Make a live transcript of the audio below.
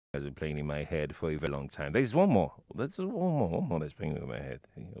has been playing in my head for a very long time. There's one more. There's one more that's playing in my head.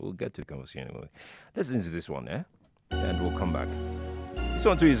 We'll get to the conversation anyway. Let's listen to this one, and we'll come back. This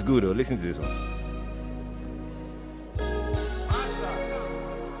one too is good, though. Listen to this one.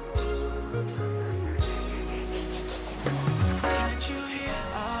 Can't you hear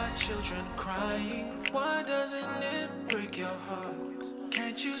our children crying? Why doesn't it break your heart?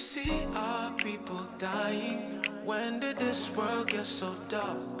 Can't you see our people dying? When did this world get so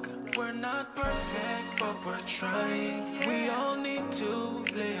dark? We're not perfect, but we're trying. We all need to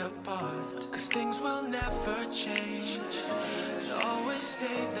play a part, 'cause things will never change. It'll always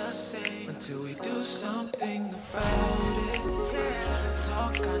stay the same until we do something about it.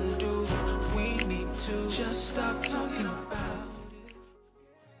 Talk and do, we need to just stop talking about it.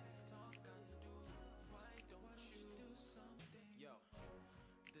 Talk and do, why don't you do something? Yo,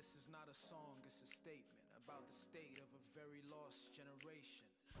 this is not a song, it's a statement about the state of a very lost generation.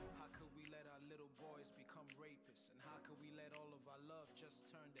 How could we let our little boys become rapists? And how could we let all of our love just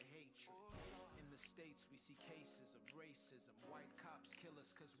turn to hatred? In the States we see cases of racism. White cops kill us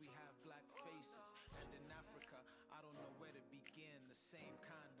cause we have black faces. And in Africa, I don't know where to begin. The same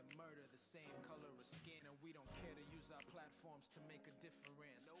kind of murder, the same color of skin. And we don't care to use our platforms to make a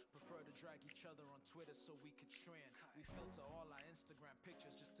difference. Prefer to drag each other on Twitter so we could trend. We filter all our Instagram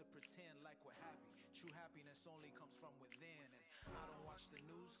pictures just to pretend like we're happy. True happiness only comes from within. And I don't watch the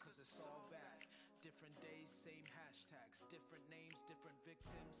news cause it's all bad. Different days, same hashtags. Different names, different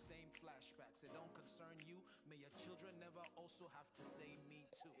victims, same flashbacks. It don't concern you. May your children never also have to say me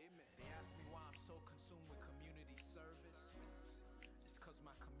too. They ask me why I'm so consumed with community service. It's cause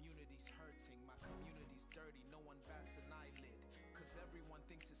my community's hurting. My community's dirty. No one bats an eyelid. Cause everyone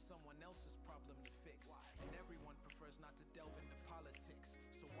thinks it's someone else's problem to fix. And everyone prefers not to delve into politics.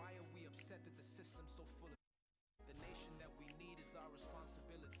 So why are we upset that the system's so full of the nation that we need is our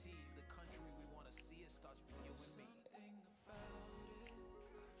responsibility. The country we want to see, it starts with you and me. Something about it.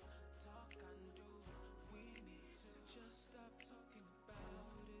 Talk and do. We need to just stop talking about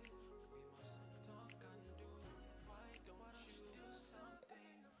it. We must talk and do. Why don't you do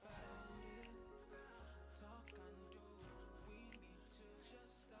something about it? Talk and do. We need to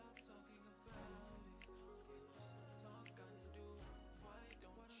just stop talking about it. We must talk and do. Why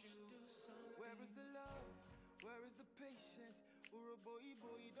don't you do something? Where is the love? Where is the patience?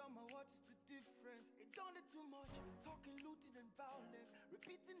 Boy, don't know what's the difference. It done it too much, talking, looting and violence.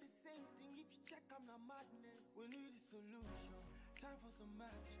 Repeating the same thing, if you check, I'm not madness. We need a solution, time for some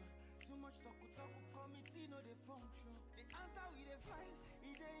action. Too much talk, committee, no they function. The answer we define,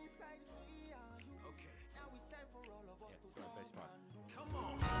 it ain't inside me and you. Okay. Now it's time for all of us to come and do. Come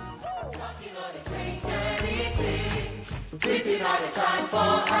on. Talking on the change anything. This is not the time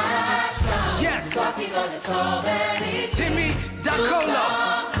for action. Yes. Talking on the solve anything. Timmy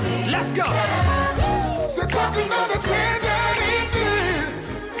Dacola. Let's go. So talking on the change anything.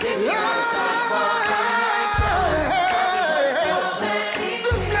 This is not the time for action. Solve anything.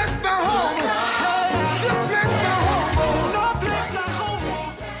 This place the home. This place the home. No place like home.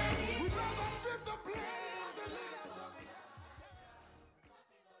 We don't fit the place.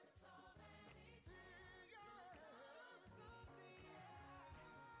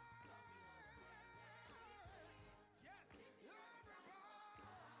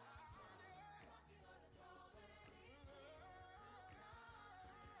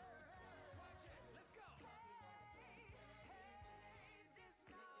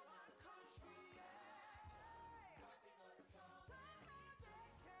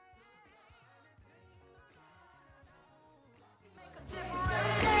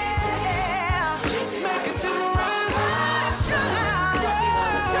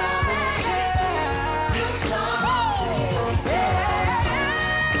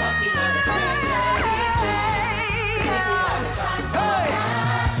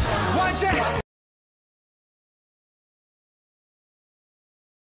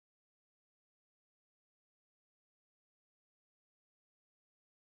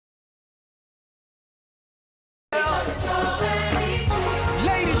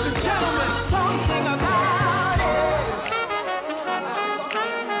 Ladies and gentlemen, something about it.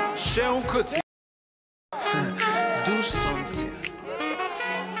 Sheriff Quadry. Do something.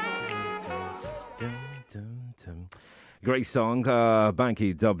 Great song.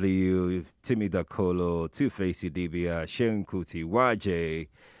 Banky W, Timmy Dakolo, Two-Face DB, Sheriff Quadry, YJ.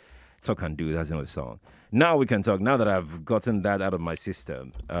 Talk and do. That's another song. Now we can talk. Now that I've gotten that out of my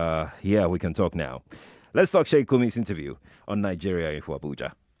system, yeah, we can talk now. Let's talk Sheikh Kumi's interview on Nigeria Info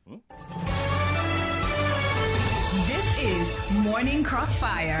Abuja. This is Morning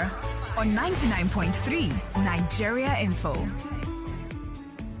Crossfire on 99.3 Nigeria Info.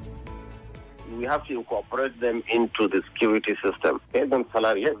 we have to incorporate them into the security system. Pay them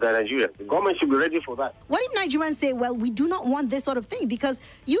salary. Yes, they're Nigerians. The government should be ready for that. What if Nigerians say, well, we do not want this sort of thing because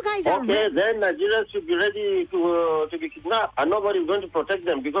you guys are... Okay, then Nigerians should be ready to be kidnapped. And nobody is going to protect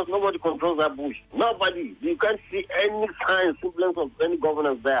them because nobody controls that bush. Nobody. You can't see any signs, semblance of any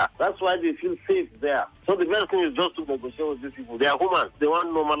governance there. That's why they feel safe there. So the best thing is just to negotiate with these people. They are humans. They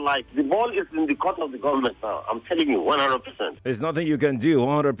want normal life. The ball is in the court of the government now. I'm telling you, 100%. There's nothing you can do,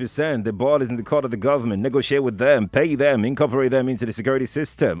 100%. The ball is in the court of the government. Negotiate with them, pay them, incorporate them into the security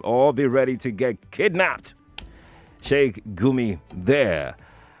system, or be ready to get kidnapped. Sheikh Gumi there,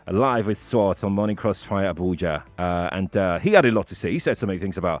 live with SWAT on Morning Crossfire Abuja. And he had a lot to say. He said so many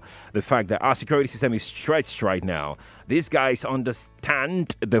things about the fact that our security system is stretched right now. These guys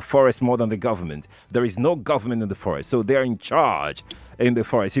understand the forest more than the government. There is no government in the forest, so they're in charge in the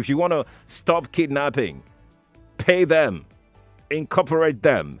forest. If you want to stop kidnapping, pay them, incorporate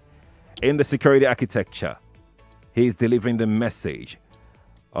them in the security architecture. He's delivering the message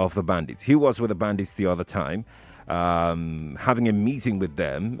of the bandits. He was with the bandits the other time, having a meeting with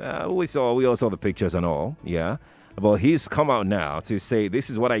them. We all saw the pictures and all, yeah. But he's come out now to say, this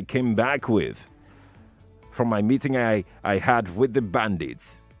is what I came back with from my meeting I had with the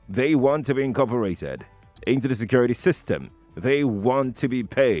bandits. They want to be incorporated into the security system. They want to be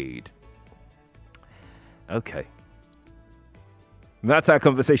paid. Okay. That's our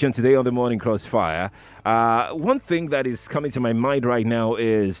conversation today on the Morning Crossfire. One thing that is coming to my mind right now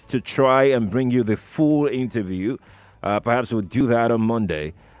is to try and bring you the full interview. Perhaps we'll do that on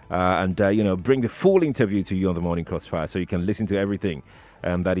Monday and bring the full interview to you on the Morning Crossfire so you can listen to everything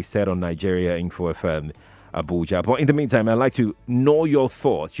that is said on Nigeria Info FM Abuja. But in the meantime, I'd like to know your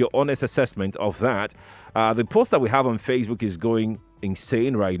thoughts, your honest assessment of that. The post that we have on Facebook is going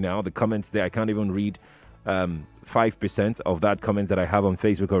insane right now. The comments there, I can't even read 5% of that comment that I have on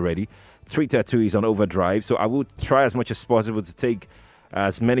Facebook already. Twitter too is on overdrive, so I will try as much as possible to take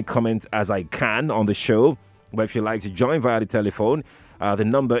as many comments as I can on the show. But if you'd like to join via the telephone, the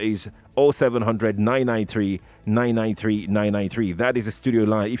number is 0700 993 993 993. That is the studio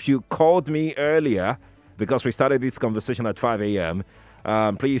line. If you called me earlier, because we started this conversation at 5 a.m.,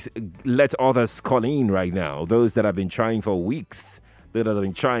 please let others call in right now. Those that have been trying for weeks, that have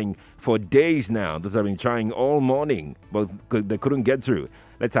been trying for days now, those that have been trying all morning, but they couldn't get through.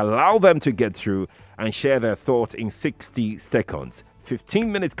 Let's allow them to get through and share their thoughts in 60 seconds.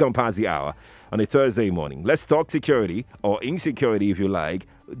 15 minutes come past the hour on a Thursday morning. Let's talk security or insecurity if you like.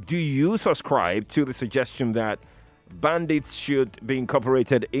 Do you subscribe to the suggestion that bandits should be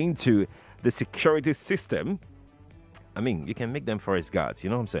incorporated into the security system? I mean, you can make them forest guards,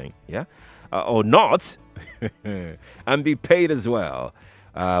 you know what I'm saying? Yeah? Or not, and be paid as well.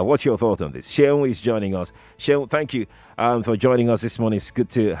 What's your thought on this? Sheon is joining us. Sheon, thank you for joining us this morning. It's good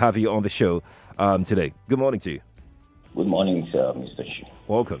to have you on the show today. Good morning to you. Good morning, sir, Mr. Shi.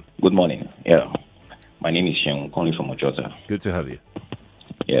 Welcome. Good morning. Yeah. My name is Sheon, calling from Ojota. Good to have you.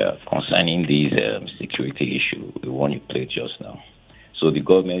 Yeah, concerning this security issue, the one you played just now. So the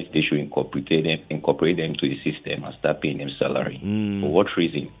government, they should incorporate them to the system and start paying them salary. For what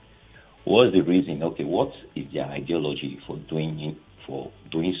reason? What's the reason? Okay, what is their ideology for doing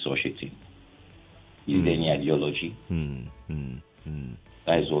such a thing? Is there any ideology?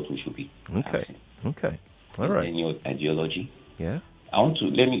 That is what we should be asking. Okay. All right. Any ideology? Yeah. I want to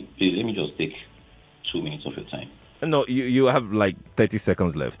let me just take 2 minutes of your time. No, you have like 30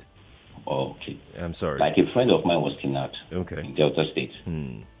 seconds left. Oh, okay. I'm sorry. Like a friend of mine was kidnapped in Delta State.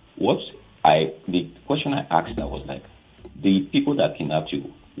 The question I asked her was like, the people that kidnapped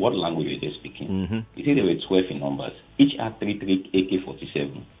you, what language were they speaking? You see, there were 12 in numbers. Each had 3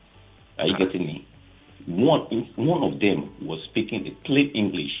 AK-47. Are you getting me? One of them was speaking a plain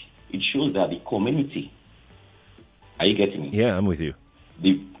English. It shows that the community. Are you getting me? Yeah, I'm with you.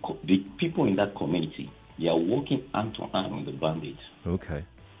 The people in that community, they are working hand to hand with the bandits. Okay.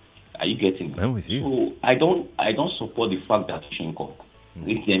 Are you getting me? I'm with you. So I don't support the fact that we should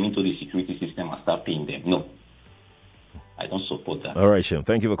bring them into the security system and start paying them. No. I don't support that. All right, Shem.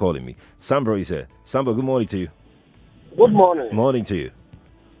 Thank you for calling me. Sambo is here. Sambo, good morning to you. Good morning. Morning to you.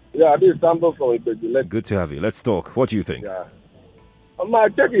 Yeah, this is Sambo from Ibeju. Good to have you. Let's talk. What do you think? Yeah. My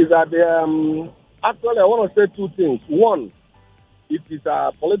take is that actually I want to say two things. One, it is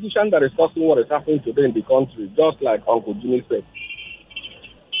a politician that is causing what is happening today in the country, just like Uncle Jimmy said.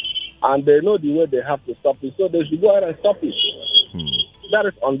 And they know the way they have to stop it, so they should go ahead and stop it. That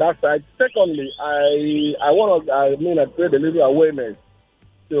is on that side. Secondly, I create a little awareness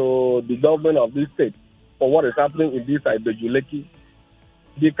to the government of this state for what is happening in this Ibeju.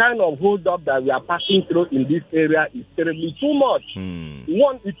 the kind of hold up that we are passing through in this area is terribly too much.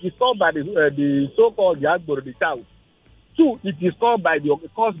 One, it is caused by the so-called Yagboro, the child. Two, it is caused by the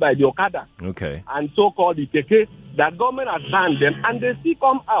Okada. Okay. And so-called the Keke. That government has banned them, and they still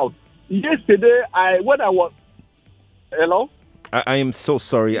come out. Yesterday, hello? I am so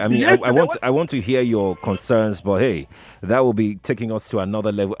sorry. I mean, I want to hear your concerns, but hey, that will be taking us to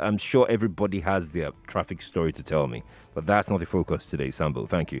another level. I'm sure everybody has their traffic story to tell me, but that's not the focus today, Sambo.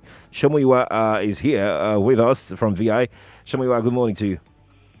 Thank you. Shomuyiwa is here with us from VI. Shomuyiwa, good morning to you.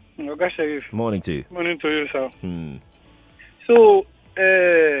 Okay, Sheriff. Morning to you. Morning to you, sir. So,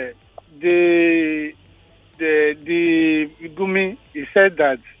 the Gumi, he said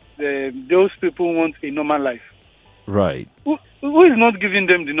that those people want a normal life. Right. Who is not giving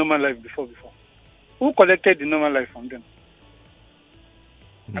them the normal life before? Who collected the normal life from them?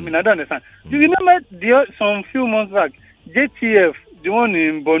 I mean, I don't understand. Do you remember some few months back, JTF, the one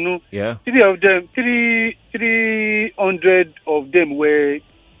in Bonu, yeah, 300 of them were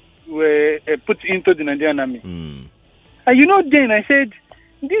put into the Nigerian army. And then I said,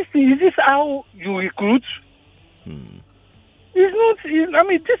 is this how you recruit? It's not.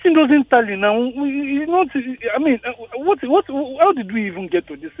 This thing doesn't tally now. It's not. How did we even get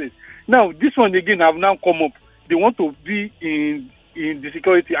to this place? Now, this one again have now come up. They want to be in the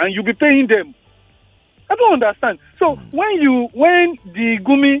security, and you'll be paying them. I don't understand. So when the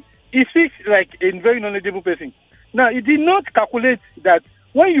Gumi is like a very knowledgeable person, now he did not calculate that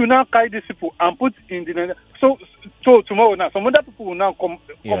when you now carry these people and put in the so tomorrow now some other people will now come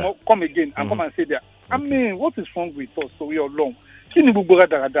again and come and say that. I mean, what is wrong with us? So we are long. Good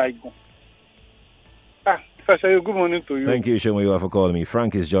morning to you. Thank you, Shomuyiwa, for calling me.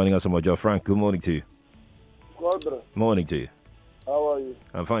 Frank is joining us from Ojo. Frank, good morning to you. Quadry. Morning to you. How are you?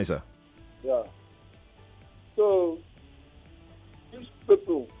 I'm fine, sir. Yeah. So, these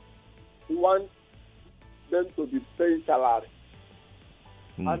people want them to be paying salary.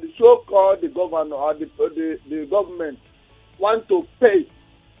 And the so-called the governor or the government want to pay.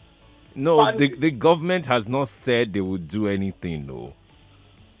 No, the government has not said they would do anything, no.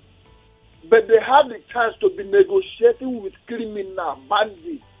 But they have the chance to be negotiating with criminal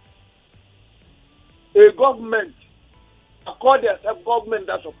bandits. A government, according to government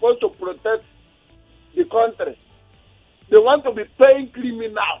that's supposed to protect the country, they want to be paying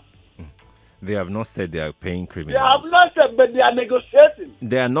criminals. They have not said they are paying criminals. They have not said, but they are negotiating.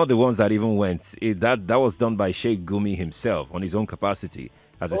 They are not the ones that even went. That was done by Sheikh Gumi himself on his own capacity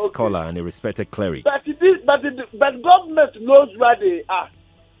as a scholar and a respected cleric. But government knows where they are,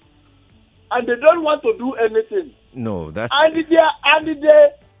 and they don't want to do anything. No, that's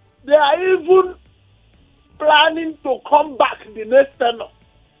they are even planning to come back the next tenor.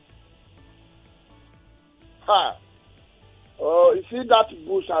 You see that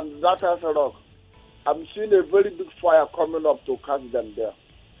bush and that rock? I'm seeing a very big fire coming up to catch them there.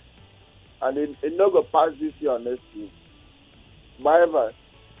 And it not going to pass this year or next year. However,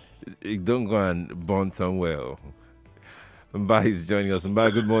 it don't go and burn somewhere. Mba is joining us.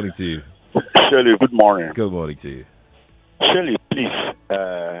 Mba, good morning to you. Shirley, good morning. Good morning to you. Shirley, please,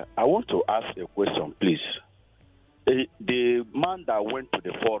 I want to ask a question, please. The man that went to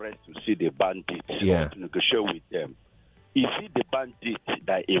the forest to see the bandits, to negotiate with them, is it the bandit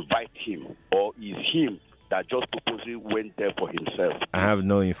that invite him, or is him that just purposely went there for himself? I have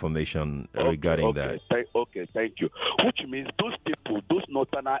no information regarding that. Thank you. Which means those people, those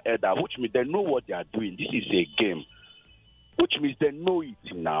northern elders, which means they know what they are doing. This is a game. Which means they know it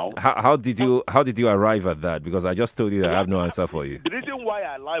now. How did you arrive at that? Because I just told you that I have no answer for you. The reason why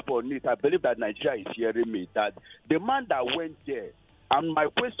I arrive on it, I believe that Nigeria is hearing me, that the man that went there, and my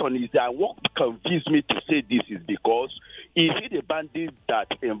question is that what confused me to say this is because is it the bandit that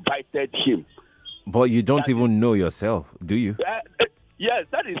invited him? But you don't even know yourself, do you? Yes,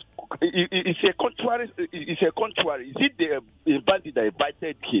 that is. It's a contrary. It's a contrary. Is it the bandit that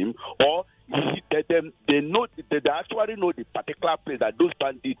invited him, or is it that they know? They actually know the particular place that those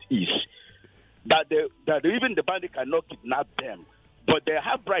bandits is. That even the bandit cannot kidnap them, but they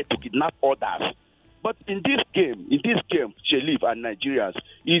have right to kidnap others. But in this game, Sheriff and Nigerians,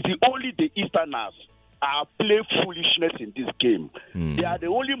 is only the Easterners are playing foolishness in this game. They are the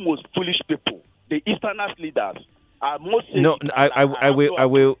only most foolish people. The Easterners leaders are most. No, I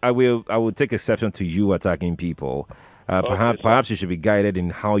will take exception to you attacking people. Perhaps you should be guided in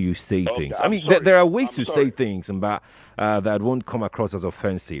how you say things. I mean, there are ways to say things, but that won't come across as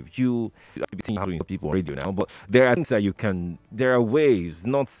offensive. You've seen how to insult people on radio now, but there are things that you can. There are ways.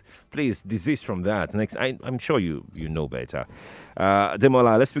 Not please desist from that. Next, I'm sure you know better.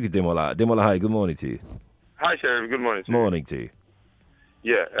 Demola, let's speak to Demola. Demola, hi. Good morning to you. Hi, Sheriff. Good morning. Morning to you.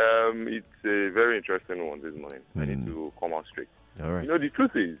 Yeah, it's a very interesting one this morning. I need to come out straight. All right. You know, the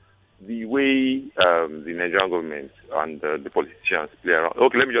truth is, the way the Nigerian government and the politicians play around.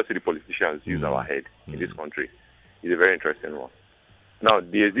 Okay, let me just say the politicians use our head in this country. It's a very interesting one. Now,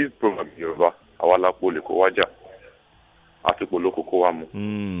 there's this proverb in Yoruba, Awalapo leko waja, Atupo loko kowamu.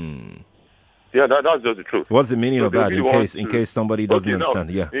 Yeah, that's just the truth. What's the meaning So of they that really in case somebody doesn't understand?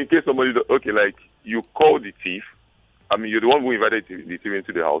 Now, Yeah. in case somebody, like you call the thief. I mean, you're the one who invited the thief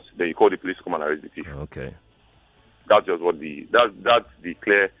into the house. Then you call the police to come and arrest the thief. Okay. That's just what that's the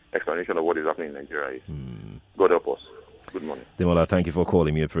clear explanation of what is happening in Nigeria is. God help us. Good morning. Demola, thank you for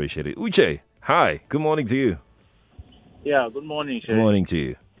calling me. Appreciate it. Uche, hi. Good morning to you. Yeah, good morning, Good Sheriff. morning to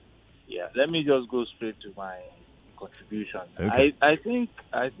you. Yeah, let me just go straight to my contribution. Okay. I think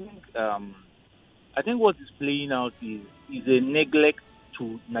what is playing out is a neglect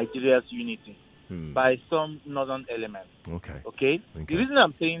to Nigeria's unity by some northern elements. Okay. The reason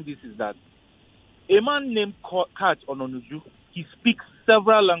I'm saying this is that a man named Kat Ononuju, he speaks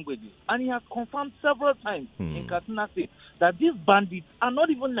several languages, and he has confirmed several times in Katsina State that these bandits are not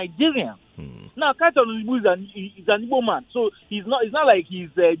even Nigerian. Now, Kat Ononuju is an Igbo man, so it's not like he's.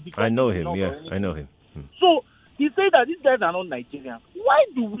 I know him. Yeah, I know him. So he said that these guys are not Nigerian. Why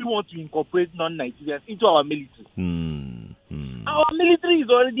do we want to incorporate non-Nigerians into our military? Our military is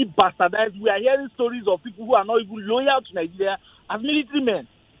already bastardized. We are hearing stories of people who are not even loyal to Nigeria as military men.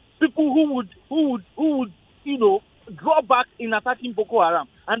 People who would, draw back in attacking Boko Haram.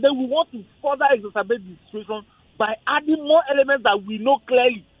 And then we want to further exacerbate the situation by adding more elements that we know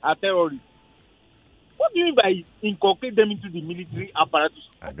clearly are terrorists. What do you mean by incorporate them into the military apparatus?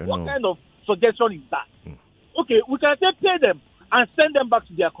 What kind of suggestion is that? Okay, we can say pay them and send them back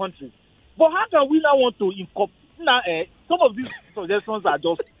to their countries. But how can we now want to incorporate? Some of these suggestions are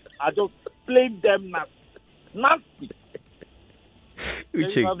just plain damn nasty.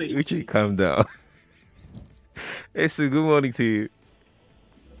 Uche, calm down. Hey, Sue, good morning to you.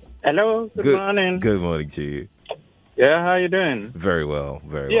 Hello, good morning. Good morning to you. Yeah, how you doing? Very well,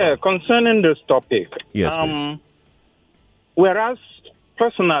 very well. Yeah, concerning this topic. Yes, please. Whereas,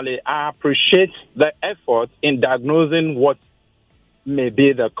 personally, I appreciate the effort in diagnosing what may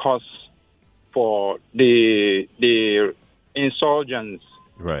be the cause for the insurgents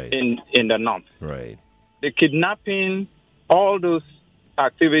in the north. Right. The kidnapping, all those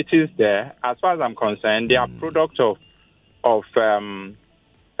activities there, as far as I'm concerned, they are product of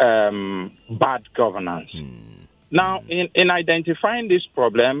bad governance. Now, in identifying this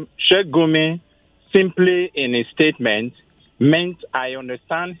problem, Sheikh Gumi simply in his statement I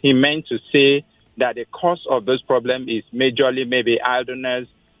understand he meant to say that the cause of this problem is majorly maybe idleness,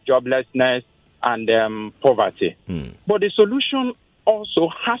 joblessness, and poverty. But the solution also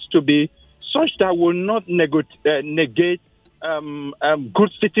has to be such that will not negate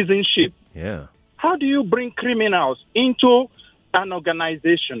good citizenship. Yeah. How do you bring criminals into an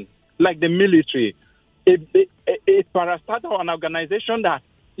organization like the military, a parastatal, an organization that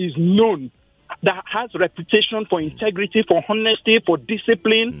is known, that has reputation for integrity, for honesty, for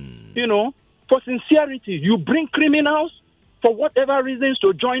discipline, for sincerity? You bring criminals for whatever reasons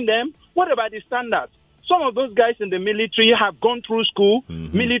to join them. What about the standards? Some of those guys in the military have gone through school,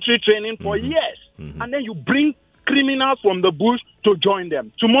 military training for years, and then you bring criminals from the bush to join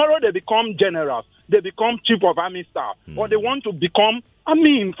them. Tomorrow they become generals, they become chief of army staff, or they want to become,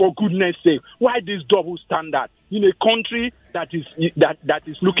 for goodness sake, why this double standard in a country that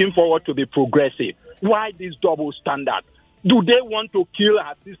is looking forward to be progressive? Why this double standard? Do they want to kill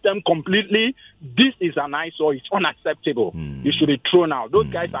our system completely? This is an eyesore. It's unacceptable. It should be thrown out. Those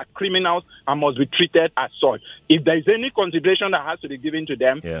guys are criminals and must be treated as such. If there is any consideration that has to be given to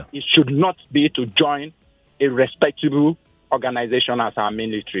them, it should not be to join a respectable organization as our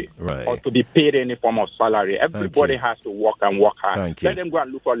military, or to be paid any form of salary. Everybody has to work and work hard. Let them go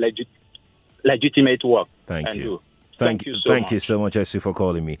and look for legitimate work. Thank you. Do. Thank you so much. Thank you so much, Essie, for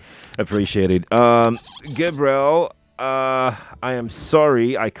calling me. Appreciate it. Gabriel, I am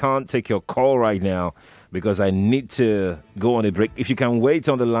sorry I can't take your call right now because I need to go on a break. If you can wait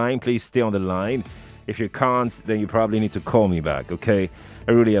on the line, please stay on the line. If you can't, then you probably need to call me back, okay?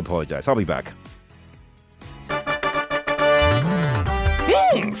 I really apologize. I'll be back.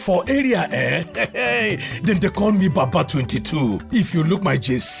 For area, then they call me Baba 22. If you look my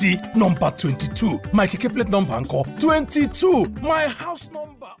JC, number 22. My keke plate number encore 22. My house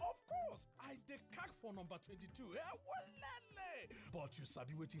number, of course. I decack for number 22. But you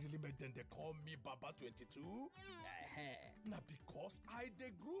sabi wetin really make them they call me Baba 22? Now because I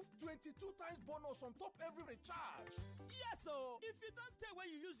dey groove 22 times bonus on top every recharge. Yes, so if you don't take when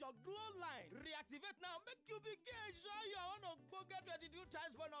you use your glow line, reactivate now, make you begin enjoy your own Ogbonge 22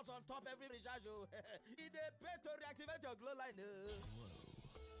 times bonus on top every recharge. It dey pay to reactivate your glow line.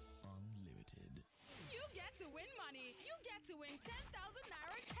 Unlimited. You get to win money. You get to win 10,000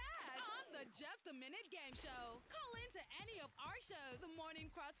 Naira cash on the Just a Minute game show. Call into any of our shows, The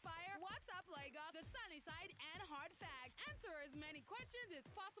Morning Crossfire, WhatsApp Lagos, The Sunny Side, and Hard Fact. Answer as many questions as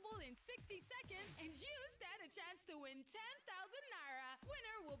possible in 60 seconds, and you stand a chance to win 10,000 Naira.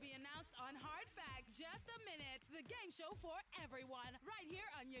 Winner will be announced on Hard Fact. Just a Minute, the game show for everyone. Right here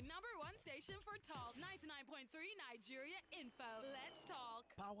on your number one station for talk, 99.3 Nigeria Info. Let's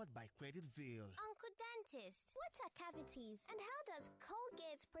talk. Powered by Creditville. Uncle Dentist, what are cavities? And how does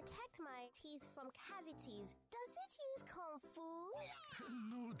Colgate protect my teeth from cavities? Does it use Kung Fu?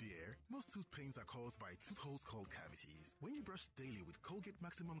 No, dear. Most tooth pains are caused by tooth holes called cavities. When you brush daily with Colgate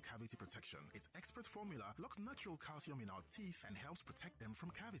Maximum Cavity Protection, its expert formula locks natural calcium in our teeth and helps protect them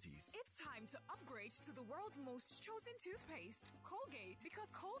from cavities. It's time to upgrade to the world's most chosen toothpaste, Colgate, because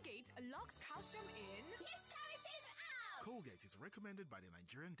Colgate locks calcium in. Keeps cavities out! Colgate is recommended by the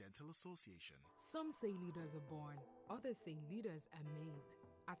Nigerian Dental Association. Some say leaders are born, others say leaders are made.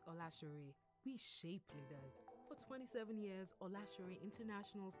 At Olashore, we shape leaders. For 27 years, Olashore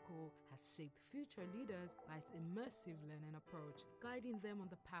International School has shaped future leaders by its immersive learning approach, guiding them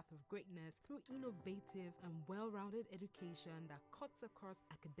on the path of greatness through innovative and well-rounded education that cuts across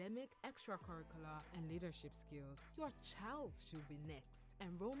academic, extracurricular, and leadership skills. Your child should be next.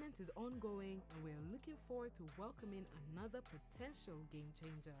 Enrollment is ongoing, and we are looking forward to welcoming another potential game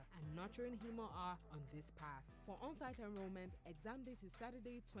changer and nurturing him or her on this path. For on-site enrollment, exam date is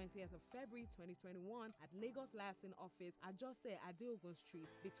Saturday, 20th of February 2021 at Lagos Licensing Office at Jose Adeogun Street,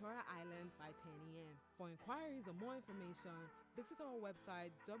 Victoria Island by 10 a.m. For inquiries or more information, visit our website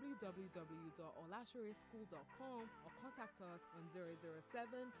www.olashoreschool.com or contact us on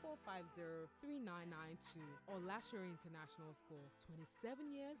 007-450-3992. Olashore International School, 27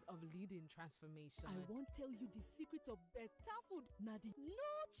 years of leading transformation. I won't tell you the secret of better food. Nadi,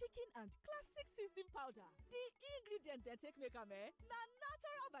 no chicken and classic seasoning powder. The ingredient they take make am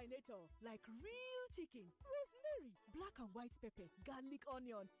natural by nature, like real chicken, rosemary, black and white pepper, garlic,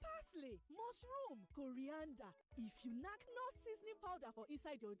 onion, parsley, mushroom, coriander. If you knack no seasoning powder for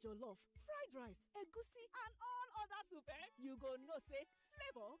inside your jollof, fried rice, egusi, and all other soup, you go know say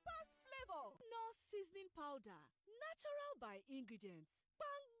flavor pass flavor. No seasoning powder, natural by ingredients,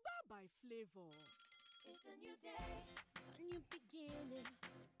 bangba by flavor. It's a new day, a new beginning.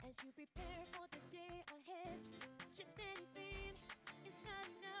 As you prepare for the day ahead, just anything is not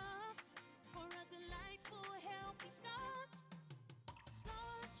enough for a delightful, healthy start.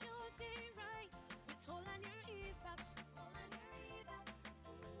 Start your day right with Whole on Your Eva. Whole on Your Eva.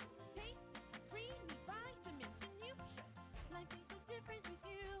 Taste creamy vitamins and nutrients. Life is so different with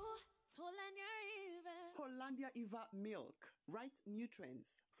you. Whole on Your Eva. Hollandia Eva milk, right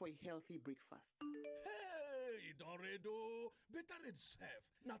nutrients for a healthy breakfast. Hey, don't read better read self.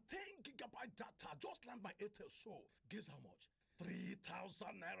 Now 10 gigabyte data just land my Airtel so. Guess how much? 3,000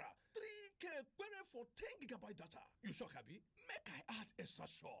 Naira. 3K for 10 gigabyte data. You shock, Abby? Make I add extra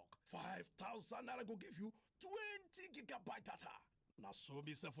shock. 5,000 Naira go give you 20 gigabyte data. Now so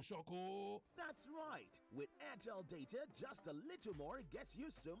be self for shock. Oh. That's right. With Airtel data, just a little more gets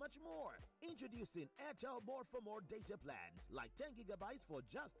you so much more. Introducing Airtel More for More data plans, like 10 gigabytes for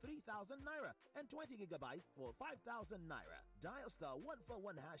just 3,000 Naira and 20 gigabytes for 5,000 Naira. Dial star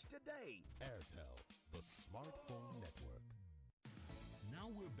 141 hash today. Airtel, the smartphone network. Now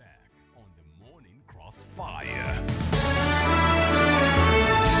we're back on the Morning Crossfire.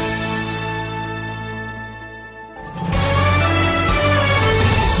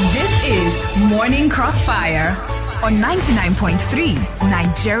 This is Morning Crossfire on 99.3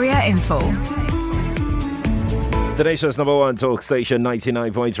 Nigeria Info. The nation's number one talk station,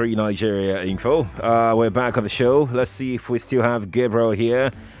 99.3 Nigeria Info. We're back on the show. Let's see if we still have Gabriel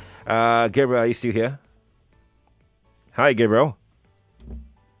here. Gabriel, are you still here? Hi, Gabriel.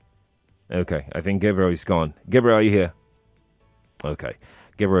 Okay, I think Gabriel is gone. Gabriel, are you here? Okay,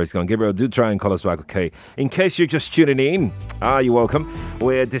 Gabriel is gone. Gabriel, do try and call us back, okay? In case you're just tuning in, you're welcome.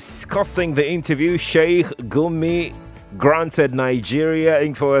 We're discussing the interview Sheikh Gumi granted Nigeria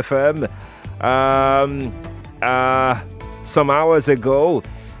Info FM some hours ago.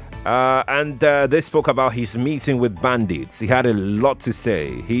 And they spoke about his meeting with bandits. He had a lot to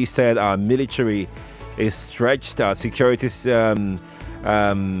say. He said our military is stretched, our security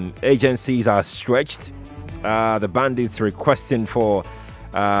agencies are stretched, The bandits requesting for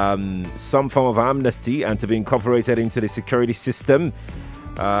some form of amnesty and to be incorporated into the security system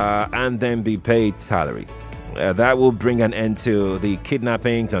and then be paid salary. That will bring an end to the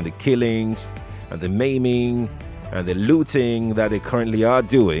kidnappings and the killings and the maiming and the looting that they currently are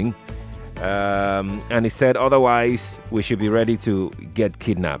doing. And he said otherwise we should be ready to get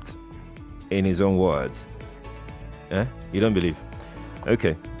kidnapped, in his own words. You don't believe?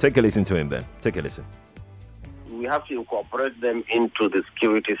 Okay, take a listen to him then. Take a listen. We have to incorporate them into the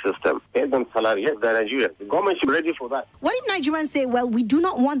security system. Pay them salary. Yes, they're Nigerians. The government should be ready for that. What if Nigerians say, well, we do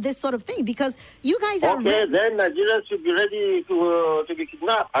not want this sort of thing because you guys are... Okay, then Nigerians should be ready to be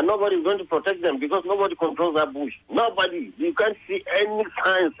kidnapped. And nobody is going to protect them because nobody controls that bush. Nobody. You can't see any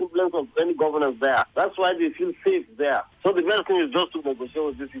sign, semblance of any governance there. That's why they feel safe there. So the best thing is just to negotiate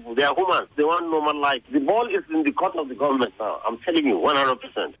with these people. They are humans. They want normal life. The ball is in the court of the government now. I'm telling you,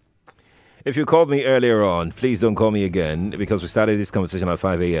 100%. If you called me earlier on, please don't call me again because we started this conversation at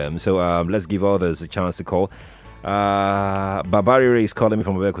 5 a.m. So let's give others a chance to call. Babari is calling me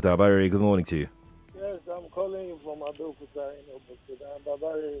from Abeokuta. Babari, good morning to you. Yes, I'm calling you from Abeokuta in Obukuta.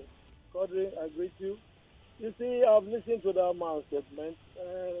 Babari, Quadry, I greet you. You see, I've listened to that man's statement.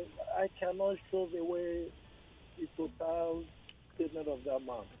 I cannot show away the total statement of that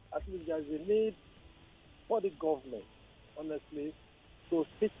man. At least there's a need for the government, honestly, to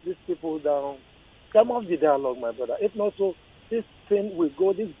sit these people down, come off the dialogue, my brother. If not so, this thing will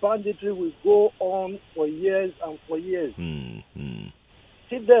go, this banditry will go on for years and for years.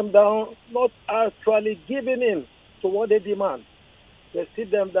 Sit them down, not actually giving in to what they demand. They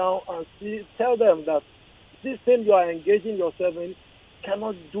sit them down and tell them that this thing you are engaging yourself in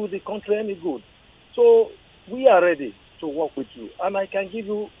cannot do the country any good. So we are ready to work with you. And I can give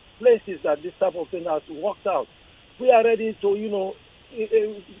you places that this type of thing has worked out. We are ready to,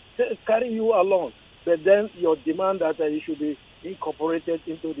 carry you along, but then your demand that you should be incorporated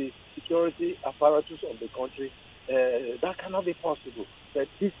into the security apparatus of the country, that cannot be possible. But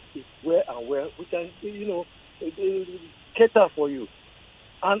this is where we can, cater for you.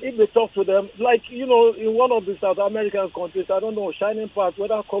 And if they talk to them, like, in one of the South American countries, I don't know, Shining Path,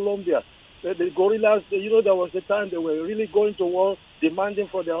 whether Colombia, the guerrillas, there was a time they were really going to war, demanding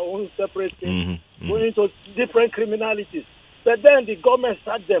for their own separate things, going into different criminalities. But then the government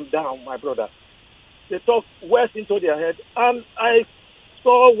sat them down, my brother. They talked west into their head. And I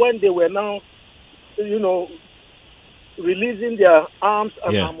saw when they were now, releasing their arms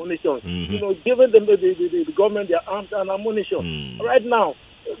and ammunition, giving them the government their arms and ammunition. Right now,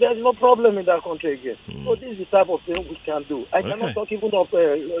 there's no problem in that country again. So this is the type of thing we can do. I cannot talk even of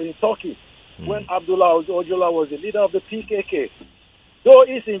in Turkey, when Abdullah Öcalan was the leader of the PKK. Though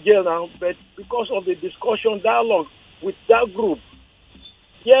he's in jail now, but because of the discussion, dialogue with that group,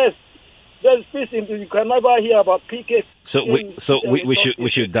 yes, there's peace. You can never hear about PKK. So we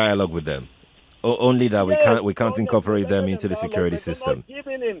should dialogue with them. Only that we can't incorporate them into the security system.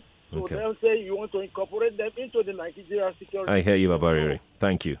 So they'll say you want to incorporate them into the Nigerian security. I hear you, Babari.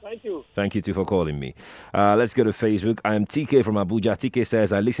 Thank you. Thank you. Thank you too for calling me. Let's go to Facebook. I am TK from Abuja. TK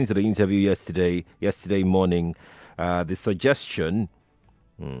says, I listened to the interview yesterday morning. The suggestion...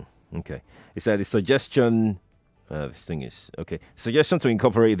 okay. He said the suggestion... this thing is... Okay. Suggestion to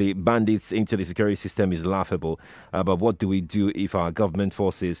incorporate the bandits into the security system is laughable. But what do we do if our government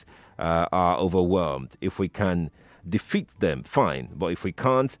forces are overwhelmed? If we can defeat them, fine. But if we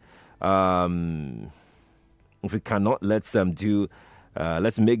can't... if we cannot, let's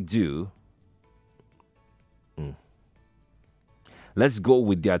make do. Let's go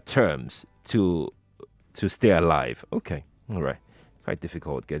with their terms to stay alive. Okay, all right. Quite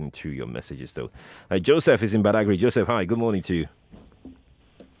difficult getting through your messages, though. Joseph is in Badagry. Joseph, hi. Good morning to you.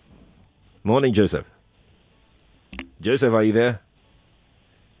 Morning, Joseph. Joseph, are you there?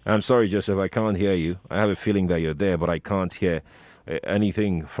 I'm sorry, Joseph. I can't hear you. I have a feeling that you're there, but I can't hear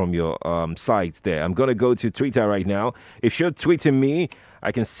anything from your site there. I'm going to go to Twitter right now. If you're tweeting me,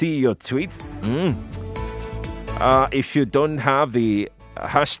 I can see your tweets. If you don't have the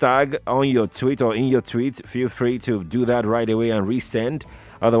hashtag on your tweet or in your tweet, feel free to do that right away and resend.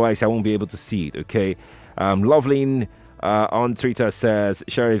 Otherwise, I won't be able to see it, okay? Loveline on Twitter says,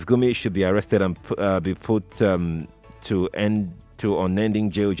 Sheriff Gumi should be arrested and be put to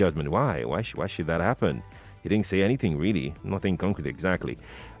unending jail judgment. Why? Why should that happen? He didn't say anything really, nothing concrete exactly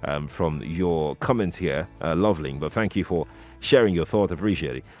from your comment here, Loveling. But thank you for sharing your thought.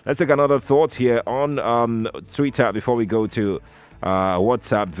 Appreciate it. Let's take another thought here on Twitter before we go to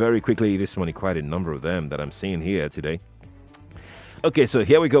WhatsApp very quickly. This morning, quite a number of them that I'm seeing here today. Okay, so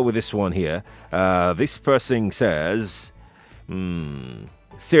here we go with this one here. This person says,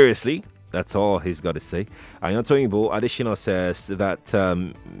 seriously, That's all he's got to say. Ayantoyinbo Additional says that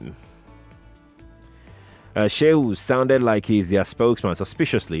Shehu sounded like he's their spokesman.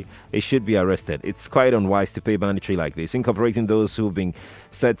 Suspiciously, he should be arrested. It's quite unwise to pay banditry like this. Incorporating those who've been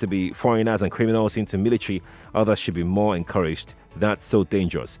said to be foreigners and criminals into military, others should be more encouraged. That's so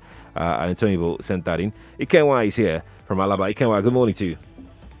dangerous. Ayantoyinbo sent that in. Ikenwa is here from Alaba. Ikenwa, good morning to you.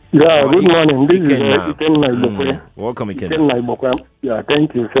 Yeah, good morning. This is Ikenwa. Welcome, Ikenwa. Yeah,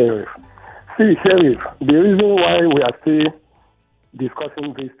 thank you, Sheriff. See, Sheriff, the reason why we are still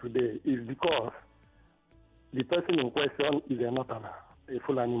discussing this today is because the person in question is a Northerner, a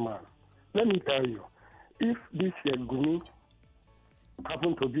Fulani man. Let me tell you, if this Gumi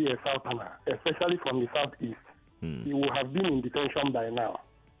happened to be a Southerner, especially from the southeast, he would have been in detention by now.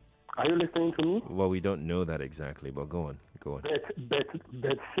 Are you listening to me? Well, we don't know that exactly, but go on. But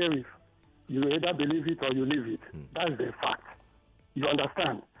Sheriff, you either believe it or you leave it. That's the fact. You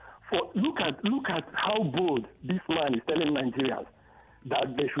understand? Look at how bold this man is telling Nigerians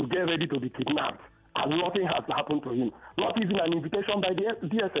that they should get ready to be kidnapped, and nothing has happened to him. Not even an invitation by the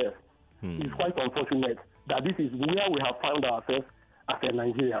DSS. It's quite unfortunate that this is where we have found ourselves as a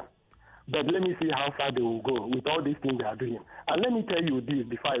Nigerian. But let me see how far they will go with all these things they are doing. And let me tell you this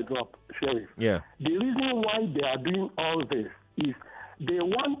before I drop, Sheriff. Yeah. The reason why they are doing all this is they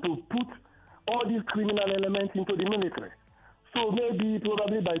want to put all these criminal elements into the military. So maybe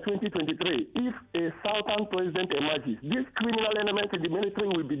probably by 2023, if a Southern president emerges, these criminal elements in the military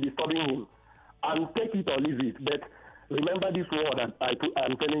will be disturbing him. And take it or leave it. But remember this word that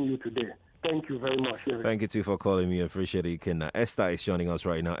I'm telling you today. Thank you very much, Sheriff. Thank you too for calling me. I appreciate it. Esther is joining us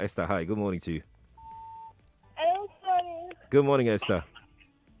right now. Esther, hi. Good morning to you. Hello, morning. Good morning, Esther.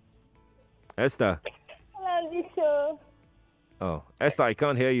 Esther. Hello, Bishop. Oh, Esther, I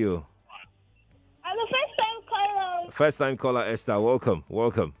can't hear you. I'm a first-time caller. First-time caller, Esther. Welcome.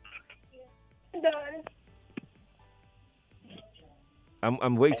 Done.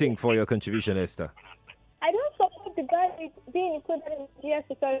 I'm waiting for your contribution, Esther. I don't support the bandits being included in the GS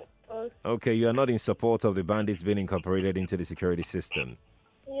security force. Okay, you are not in support of the bandits being incorporated into the security system.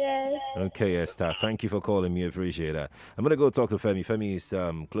 Yes. Okay, Esther. Thank you for calling me. I appreciate that. I'm going to go talk to Femi. Femi is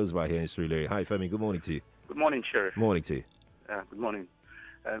close by here in Sri. Hi, Femi. Good morning to you. Good morning, Sheriff. Morning to you. Good morning.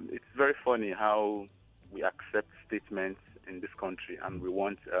 It's very funny how we accept statements in this country and we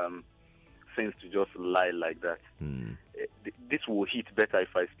want things to just lie like that. This will hit better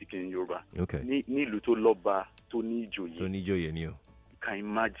if I speak in Yoruba. Okay. Ni luto loba to ni joye. To ni joye ni. You can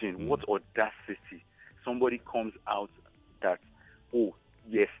imagine what audacity. Somebody comes out that, oh,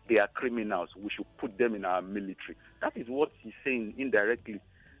 yes, they are criminals. We should put them in our military. That is what he's saying indirectly.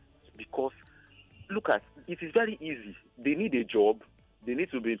 Because, look at, it is very easy. They need a job. They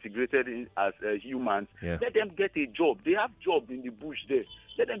need to be integrated in as humans. Yeah. Let them get a job. They have jobs in the bush there.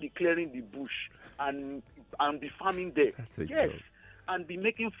 Let them be clearing the bush and be farming there. Yes, job. And be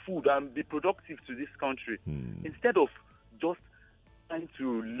making food and be productive to this country. Instead of just trying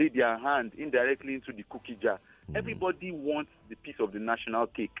to lay their hand indirectly into the cookie jar. Everybody wants the piece of the national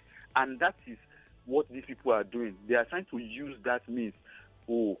cake. And that is what these people are doing. They are trying to use that means,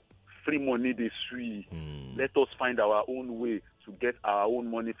 oh, free money, they free. Let us find our own way to get our own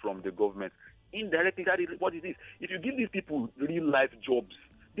money from the government. Indirectly, that is what it is. If you give these people real life jobs,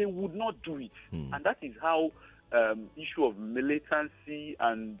 they would not do it. And that is how issue of militancy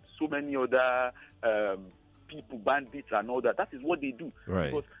and so many other people, bandits and all that, that is what they do.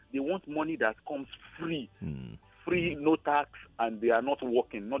 Right. Because they want money that comes free. Free, no tax, and they are not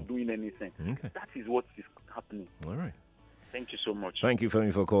working, not doing anything. Okay. That is what is happening. All right. Thank you so much. Thank you,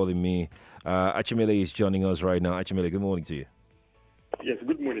 Femi, for calling me. Achimele is joining us right now. Achimele, good morning to you. Yes,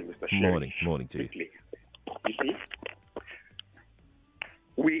 good morning, Mr. Sheriff. Morning to you. You see,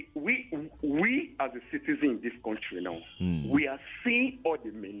 we as a citizen in this country now, we are seeing all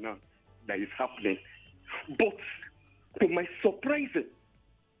the menace that is happening. But to my surprise,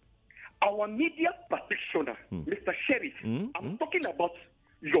 our media practitioner, Mr. Sheriff, I'm talking about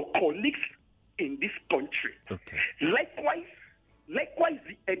your colleagues in this country. Okay. Likewise,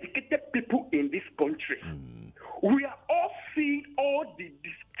 the educated people in this country. We are all seeing all the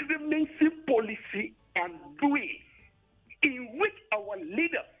discriminatory policy and doing in which our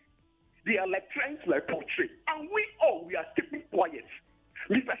leaders, they are like trying to like portray. And we are keeping quiet.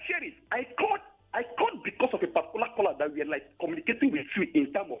 Mr. Sheriff, I called because of a particular caller that we are like communicating with you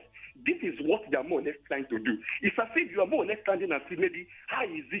in terms of this is what they are more or less trying to do. It's as if you are more or less standing and saying, maybe, how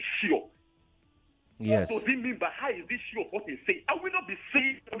is this sure? Yes. What does it mean by how is this sure what they say? I will not be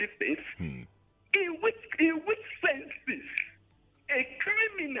saying all these things. In which senses a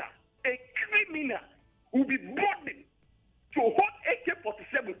criminal will be burdened to hold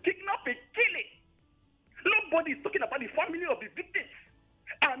AK-47, kidnap and kill it. Nobody is talking about the family of the victims.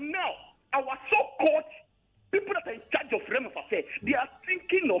 And now, our so-called people that are in charge of Rem of Affairs, they are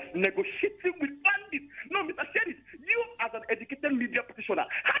thinking of negotiating with bandits. No, Mr. Sheriff, you as an educated media practitioner,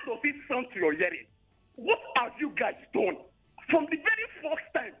 how does it sound to your hearing? What have you guys done? From the very first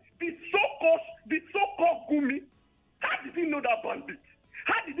time, the so-called Gumi, how did he know that bandit?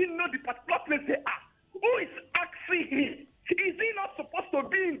 How did he know the particular place they are? Who is asking him? Is he not supposed to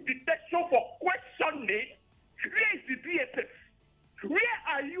be in detection for questioning? Where is the DSS? Where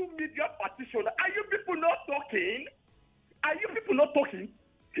are you media practitioners? Are you people not talking? Are you people not talking?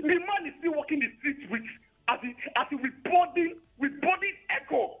 The man is still walking the streets with as he with body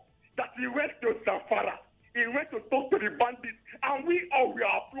echo that he went to Zamfara. He went to talk to the bandits, and we all were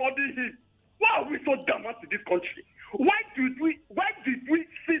applauding him. Why are we so damn in this country? Why did we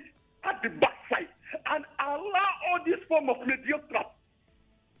sit at the backside and allow all this form of mediocrity,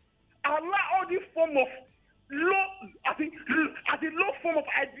 allow all this form of low form of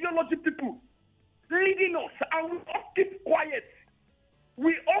ideology people leading us, and we all keep quiet.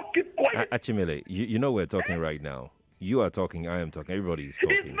 We all keep quiet. Achimele, you know we're talking right now. You are talking, I am talking, everybody is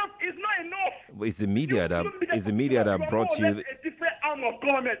talking. It's not enough. But it's the media that brought you. A different arm of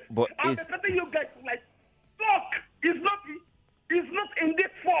government. But and it's the thing you guys like talk is not in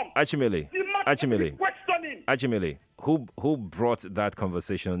this form. Achimele, who brought that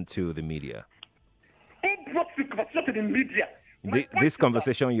conversation to the media? Who brought the conversation to the media? This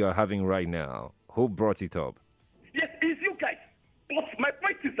conversation you are having right now, who brought it up? Yes, it's you guys. But my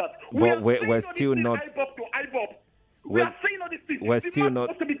point is that we're still not. We are saying all these things. We're still not.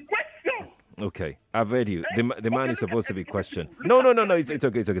 Supposed to be questioned. Okay, I've heard you. The man is supposed to be questioned. No. It's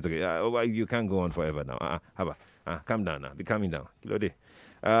okay. You can't go on forever now. Calm down now. Be calming down.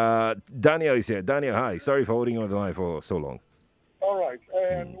 Daniel is here. Daniel, hi. Sorry for holding you on the line for so long. All right.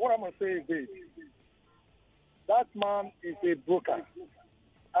 What I'm going to say is this. That man is a broker,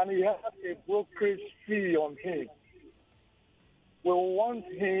 and he has a brokerage fee on him. We want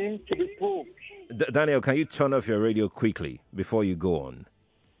him to be proved. Daniel, can you turn off your radio quickly before you go on?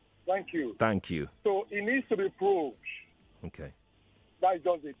 Thank you. Thank you. So he needs to be proved. Okay. That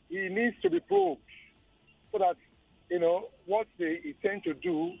does it. He needs to be proved so that, what they intend to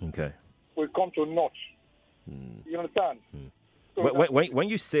do will come to naught. You understand? So when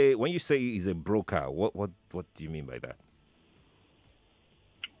you say he's a broker, what do you mean by that?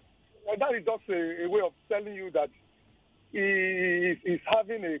 That is just a way of telling you that he is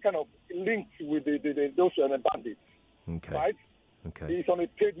having a kind of link with those bandits. Okay. Right? Okay. He's on a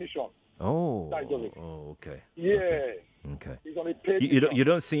paid mission. Oh. That does it. Oh, okay. Yeah. Okay. He's on a paid mission. You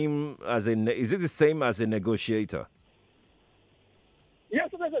don't seem as is it the same as a negotiator? Yes,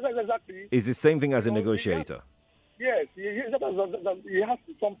 exactly. Is the same thing as a negotiator? Yes, he has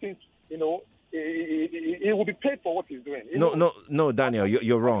something, he will be paid for what he's doing. No, Daniel,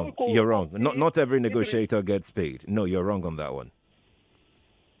 you're wrong. You're wrong. Not every negotiator gets paid. No, you're wrong on that one.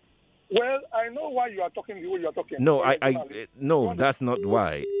 Well, I know why you are talking the way you are talking. No, no, that's not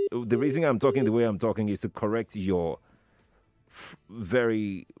why. The reason I'm talking the way I'm talking is to correct your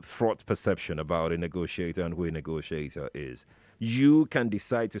very fraught perception about a negotiator and who a negotiator is. You can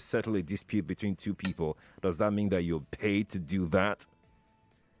decide to settle a dispute between two people. Does that mean that you're paid to do that?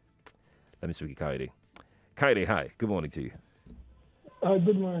 Let me speak to Kaide. Kaide, hi. Good morning to you.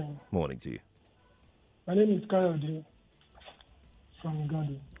 Good morning. Morning to you. My name is Kaide from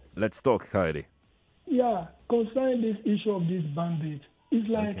Uganda. Let's talk, Kaide. Yeah, concerning this issue of this bandit, it's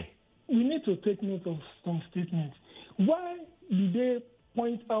like we need to take note of some statements. Why did they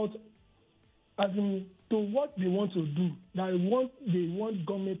point out as in to what they want to do, they want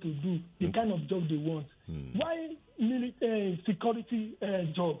government to do, the kind of job they want? Why security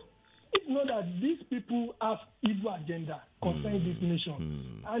job? It's not that these people have evil agenda concerning this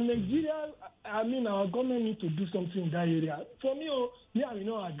nation. And Nigeria, our government needs to do something in that area. For me, I will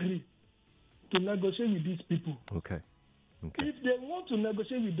not agree to negotiate with these people. Okay. If they want to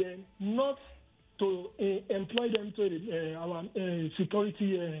negotiate with them, not to employ them to our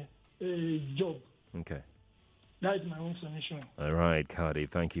security job. Okay. That is my own submission. All right, Cardi.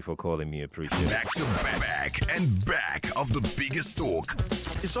 Thank you for calling me. Appreciate it. Back to back of the biggest talk.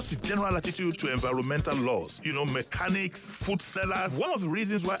 It's just a general attitude to environmental laws. Mechanics, food sellers. One of the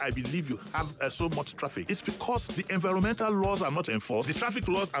reasons why I believe you have so much traffic is because the environmental laws are not enforced, the traffic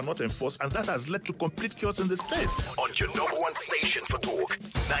laws are not enforced, and that has led to complete chaos in the state. On your number one station for talk,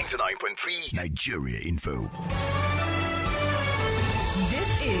 99.3 Nigeria Info.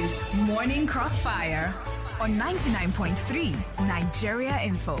 This is Morning Crossfire on 99.3 Nigeria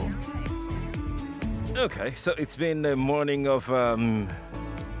Info. Okay, so it's been a morning of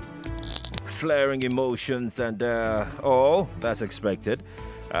flaring emotions and all that's expected.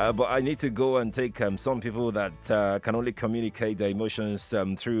 But I need to go and take some people that can only communicate their emotions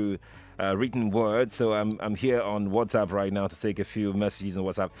through written words. So I'm here on WhatsApp right now to take a few messages on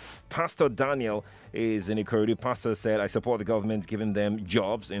WhatsApp. Pastor Daniel is in Insecurity. Pastor said, I support the government giving them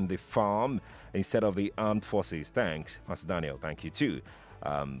jobs in the farm instead of the armed forces. Thanks, Pastor Daniel. Thank you too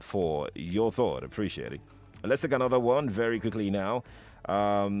for your thought. Appreciate it. Let's take another one very quickly now.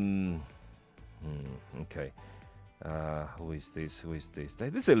 Okay. Who is this?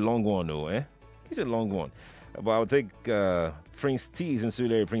 This is a long one, though, eh? It's a long one. But I'll take Prince T's in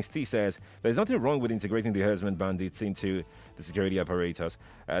Sulere. Prince T says, there's nothing wrong with integrating the herdsmen bandits into the security apparatus.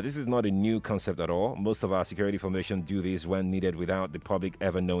 This is not a new concept at all. Most of our security formation do this when needed without the public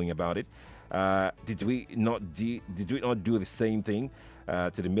ever knowing about it. Did we not do the same thing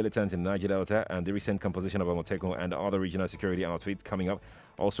to the militants in Niger Delta, and the recent composition of Amotekun and other regional security outfits coming up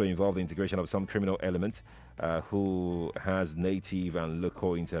also involve the integration of some criminal element who has native and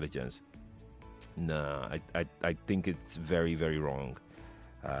local intelligence? No, I think it's very, very wrong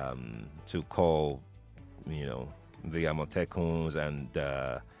to call, the Amotekuns and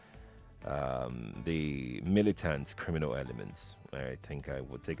the militant criminal elements. I think I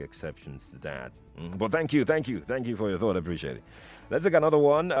would take exceptions to that. But thank you for your thought. I appreciate it. Let's take another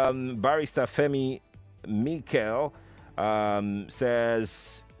one. Barrister Femi Mikel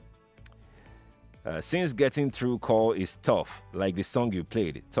says, since getting through call is tough, like the song you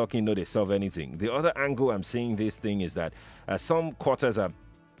played, talking no they solve anything. The other angle I'm seeing this thing is that some quarters are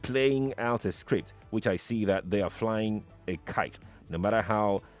playing out a script, which I see that they are flying a kite. No matter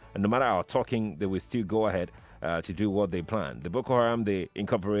how talking, they will still go ahead to do what they plan. The Boko Haram they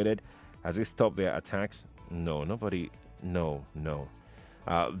incorporated, has it stopped their attacks? No, nobody. No.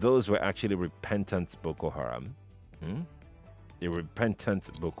 Those were actually repentant Boko Haram. A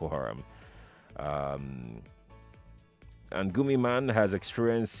repentant Boko Haram. And Gumi Man has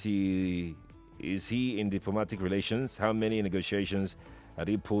experience. Is he in diplomatic relations? How many negotiations had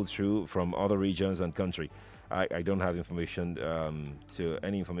he pulled through from other regions and country? I don't have information to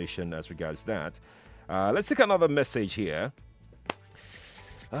any information as regards that. Let's take another message here.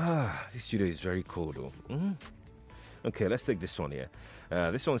 This studio is very cool though. Okay, let's take this one here.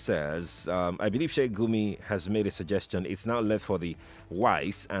 This one says, I believe Sheikh Gumi has made a suggestion. It's now left for the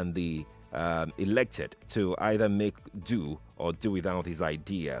wise and the elected to either make do or do without his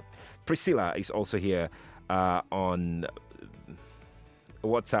idea. Priscilla is also here on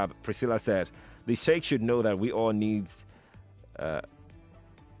WhatsApp. Priscilla says, the Sheikh should know that we all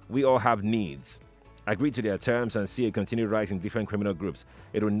have needs. Agree to their terms and see a continued rise in different criminal groups.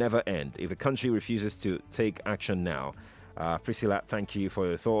 It will never end if a country refuses to take action now. Priscilla, thank you for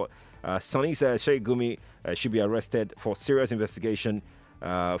your thought. Sonny says Sheikh Gumi should be arrested for serious investigation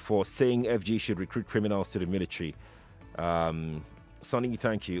for saying FG should recruit criminals to the military. Sonny,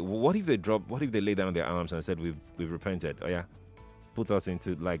 thank you. What if they lay down their arms and said we've repented? Oh yeah, put us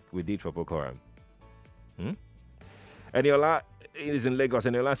into like we did for Boko Haram. Eniola is in Lagos.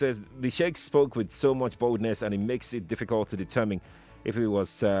 Eniola says the Sheikh spoke with so much boldness and it makes it difficult to determine if he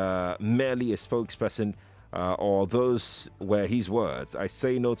was merely a spokesperson or those were his words. I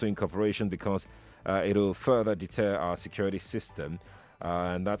say no to incorporation because it will further deter our security system.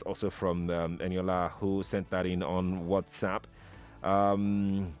 And that's also from Eniola, who sent that in on WhatsApp.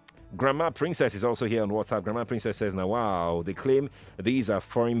 Grandma Princess is also here on WhatsApp. Grandma Princess says, now, wow, they claim these are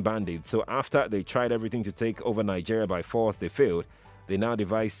foreign bandits. So after they tried everything to take over Nigeria by force, they failed. They now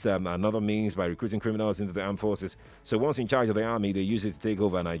devise another means by recruiting criminals into the armed forces. So once in charge of the army, they use it to take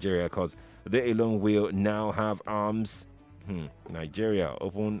over Nigeria because they alone will now have arms. Nigeria,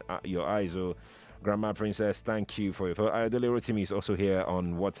 open your eyes. Oh, Grandma Princess, thank you for your thought. Ayodele Rotimi is also here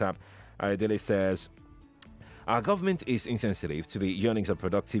on WhatsApp. Ayodele says, our government is insensitive to the yearnings of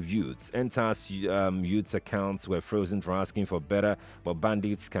productive youths. Entire youths' accounts were frozen for asking for better, but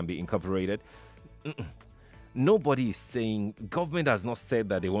bandits can be incorporated. Nobody is saying, government has not said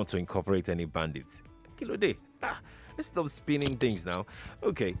that they want to incorporate any bandits. Kilo day. Let's stop spinning things now.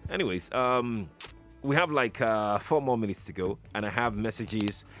 Okay, anyways, we have like 4 more minutes to go, and I have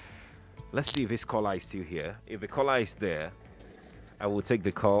messages. Let's see if this caller is still here. If the caller is there, I will take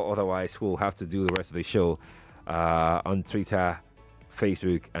the call. Otherwise, we'll have to do the rest of the show on Twitter,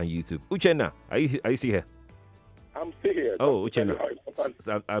 Facebook, and YouTube. Uchenna, are you still here? I'm still here. Oh, Uchenna.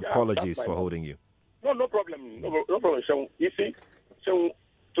 Apologies for holding you. No problem. No problem, Sean. You see, so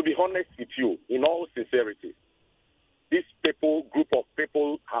to be honest with you, in all sincerity, this group of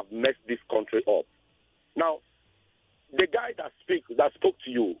people have messed this country up. Now, the guy that spoke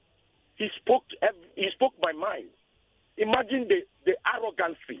to you, he spoke my mind. Imagine the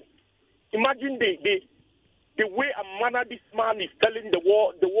arrogancy. Imagine the way and manner this man is telling the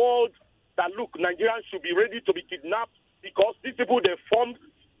world that, look, Nigerians should be ready to be kidnapped because these people they formed,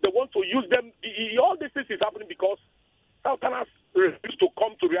 they want to use them. All this is happening because Southerners refuse to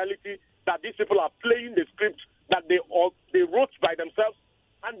come to reality that these people are playing the script that they wrote by themselves,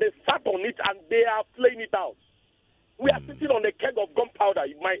 and they sat on it and they are playing it out. We are sitting on a keg of gunpowder,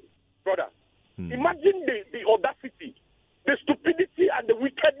 my brother. Imagine the audacity, the stupidity, and the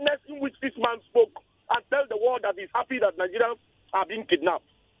wickedness in which this man spoke and tell the world that he's happy that Nigerians are being kidnapped.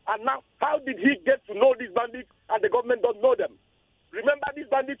 And now, how did he get to know these bandits and the government don't know them? Remember, these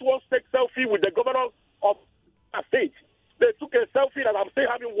bandits once take selfie with the governor of a state. They took a selfie that I'm still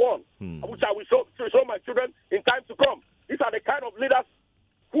having one, which I will show my children in time to come. These are the kind of leaders.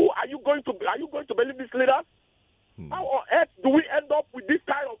 Who are you going to believe these leaders? How on earth do we end up with this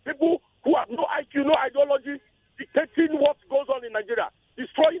kind of people who have no IQ, no ideology, dictating what goes on in Nigeria,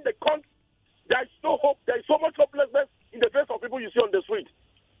 destroying the country? There is no hope. There is so much hopelessness in the face of people you see on the street.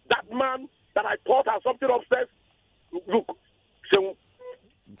 That man that I thought had something upstairs, look,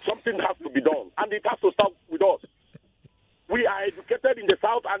 something has to be done, and it has to start with us. We are educated in the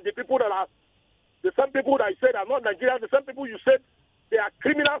South, and the people that are the same people that I said are not Nigerians, the same people you said they are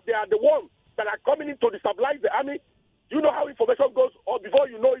criminals, they are the ones that are coming in to destabilize the army. You know how information goes, or before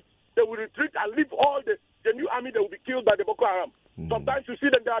you know it, they will retreat and leave all the new army, they will be killed by the Boko Haram. Sometimes you see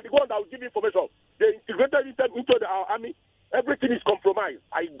them, they are the ones that will give information. They integrated them into our army. Everything is compromised.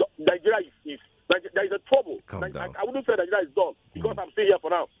 Nigeria is there is a trouble. I wouldn't say Nigeria is done because I'm still here for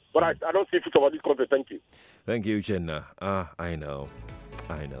now. But I don't see future for this country. Thank you. Thank you, Jenna. I know.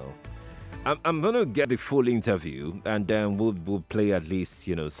 I'm going to get the full interview, and then we'll play at least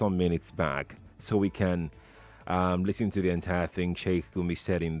some minutes back so we can listen to the entire thing Sheikh Gumi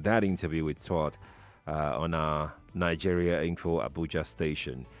said in that interview with Todd on our Nigeria Info Abuja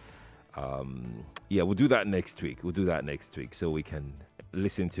station. We'll do that next week. So we can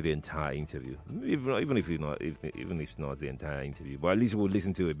listen to the entire interview, even if it's not the entire interview, but at least we'll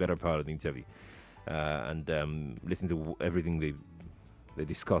listen to a better part of the interview and listen to everything they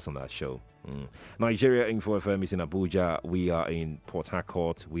discuss on that show. Nigeria Info FM is in Abuja. We are in Port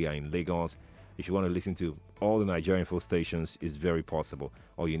Harcourt. We are in Lagos. If you want to listen to all the Nigeria Info stations, it's very possible.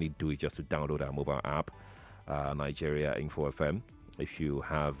 All you need to do is just to download our mobile app, Nigeria Info FM. If you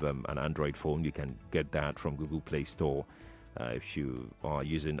have an Android phone, you can get that from Google Play Store. If you are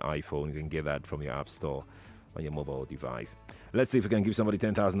using iPhone, you can get that from your App Store on your mobile device. Let's see if we can give somebody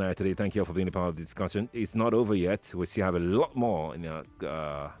 10,000 naira today. Thank you all for being a part of the discussion. It's not over yet. We still have a lot more in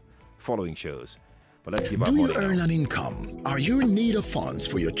our following shows. But let's give Do you earn an income? Are you in need of funds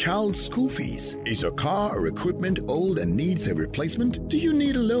for your child's school fees? Is your car or equipment old and needs a replacement? Do you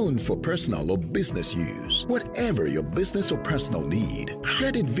need a loan for personal or business use? Whatever your business or personal need,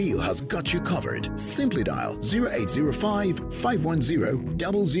 CreditVille has got you covered. Simply dial 0805 510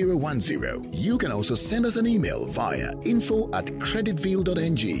 0010. You can also send us an email via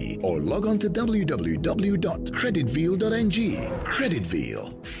info@creditville.ng or log on to www.creditville.ng.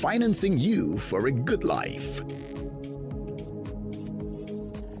 CreditVille, financing you for a good life.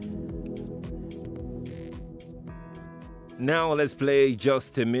 Now let's play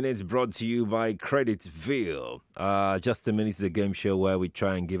Just a Minute, brought to you by CreditVille. Just a Minute is a game show where we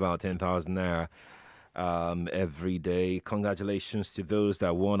try and give out 10,000 naira every day. Congratulations to those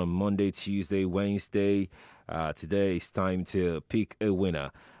that won on Monday, Tuesday, Wednesday. Today it's time to pick a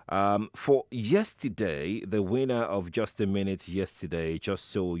winner. For yesterday, the winner of Just a Minute yesterday, just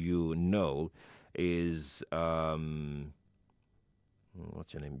so you know, is what's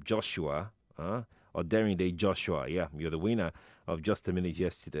your name? Joshua, or Daring Day Joshua. Yeah, you're the winner of Just a Minute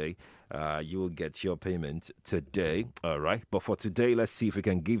yesterday. You will get your payment today. All right. But for today, let's see if we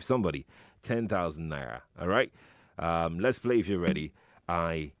can give somebody 10,000 naira. All right. Let's play if you're ready.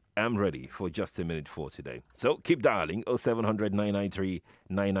 I am ready for Just a Minute for today. So keep dialing 0700 993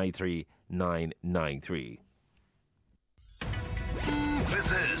 993 993.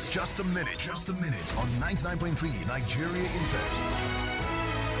 This is Just a Minute on 99.3 Nigeria FM.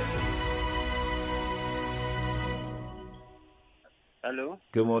 Hello?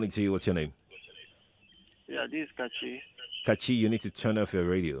 Good morning to you. What's your name? Yeah, this is Kachi. Kachi, you need to turn off your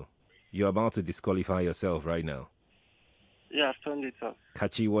radio. You're about to disqualify yourself right now. Yeah, I've turned it off.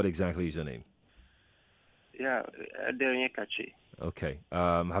 Kachi, what exactly is your name? Yeah, Aderiye Kachi. Okay.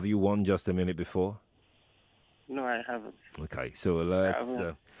 Have you won Just a Minute before? No, I haven't. Okay, so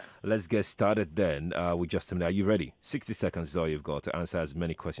let's get started then with Just a Minute. Are you ready? 60 seconds is all you've got to answer as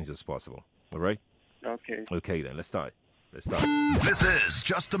many questions as possible. All right? Okay. Okay, then let's start. Let's start. This is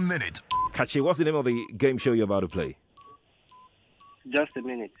Just a Minute. Kachi, what's the name of the game show you're about to play? Just a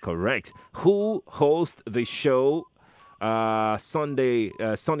minute. Correct. Who hosts the show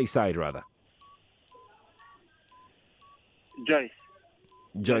Sunny Side, rather? Joyce.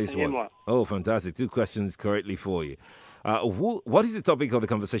 Joyce Name one. one. Oh, fantastic. 2 questions correctly for you. What is the topic of the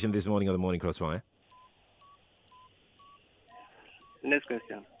conversation this morning on the Morning Crossfire? Next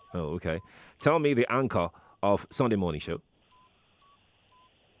question. Oh, okay. Tell me the anchor of Sunday morning show.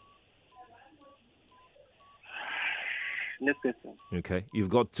 Next question. Okay. You've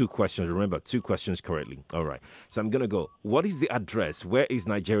got 2 questions. Remember, 2 questions correctly. All right. So I'm going to go. What is the address? Where is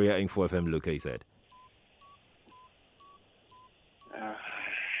Nigeria Info FM located?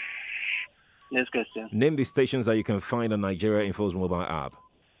 Next question. Name the stations that you can find on Nigeria Info's mobile app.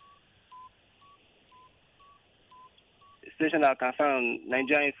 Station I can find on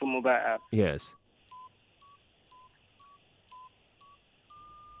Nigeria Info mobile app. Yes.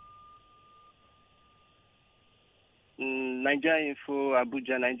 Nigeria Info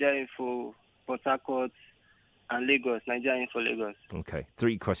Abuja, Nigeria Info Port Harcourt, and Lagos. Nigeria Info Lagos. Okay.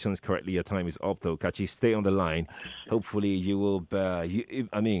 3 questions correctly. Your time is up, though. Kachi, stay on the line. Hopefully, you will.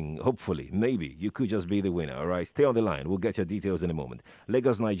 Hopefully, maybe you could just be the winner. All right. Stay on the line. We'll get your details in a moment.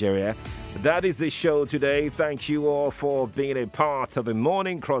 Lagos, Nigeria. That is the show today. Thank you all for being a part of the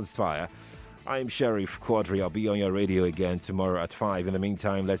Morning Crossfire. I'm Sheriff Quadry. I'll be on your radio again tomorrow at 5. In the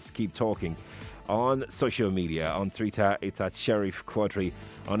meantime, let's keep talking. On social media, on Twitter, it's at Sheriff Quadry.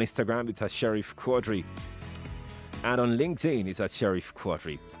 On Instagram, it's at Sheriff Quadry. And on LinkedIn, it's at Sheriff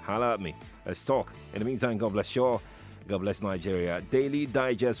Quadry. Holla at me. Let's talk. In the meantime, God bless you all. God bless Nigeria. Daily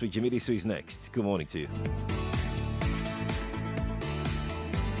Digest with Jimmy Disu is next. Good morning to you.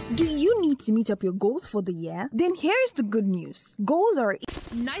 Do you need to meet up your goals for the year? Then here's the good news. Goals are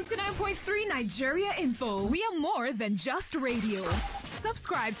 99.3 Nigeria Info. We are more than just radio.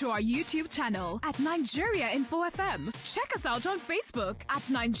 Subscribe to our YouTube channel at Nigeria Info FM. Check us out on Facebook at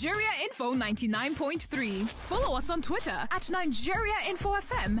Nigeria Info 99.3. Follow us on Twitter at Nigeria Info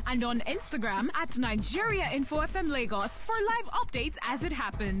FM and on Instagram at Nigeria Info FM Lagos for live updates as it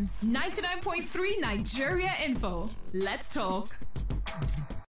happens. 99.3 Nigeria Info. Let's talk.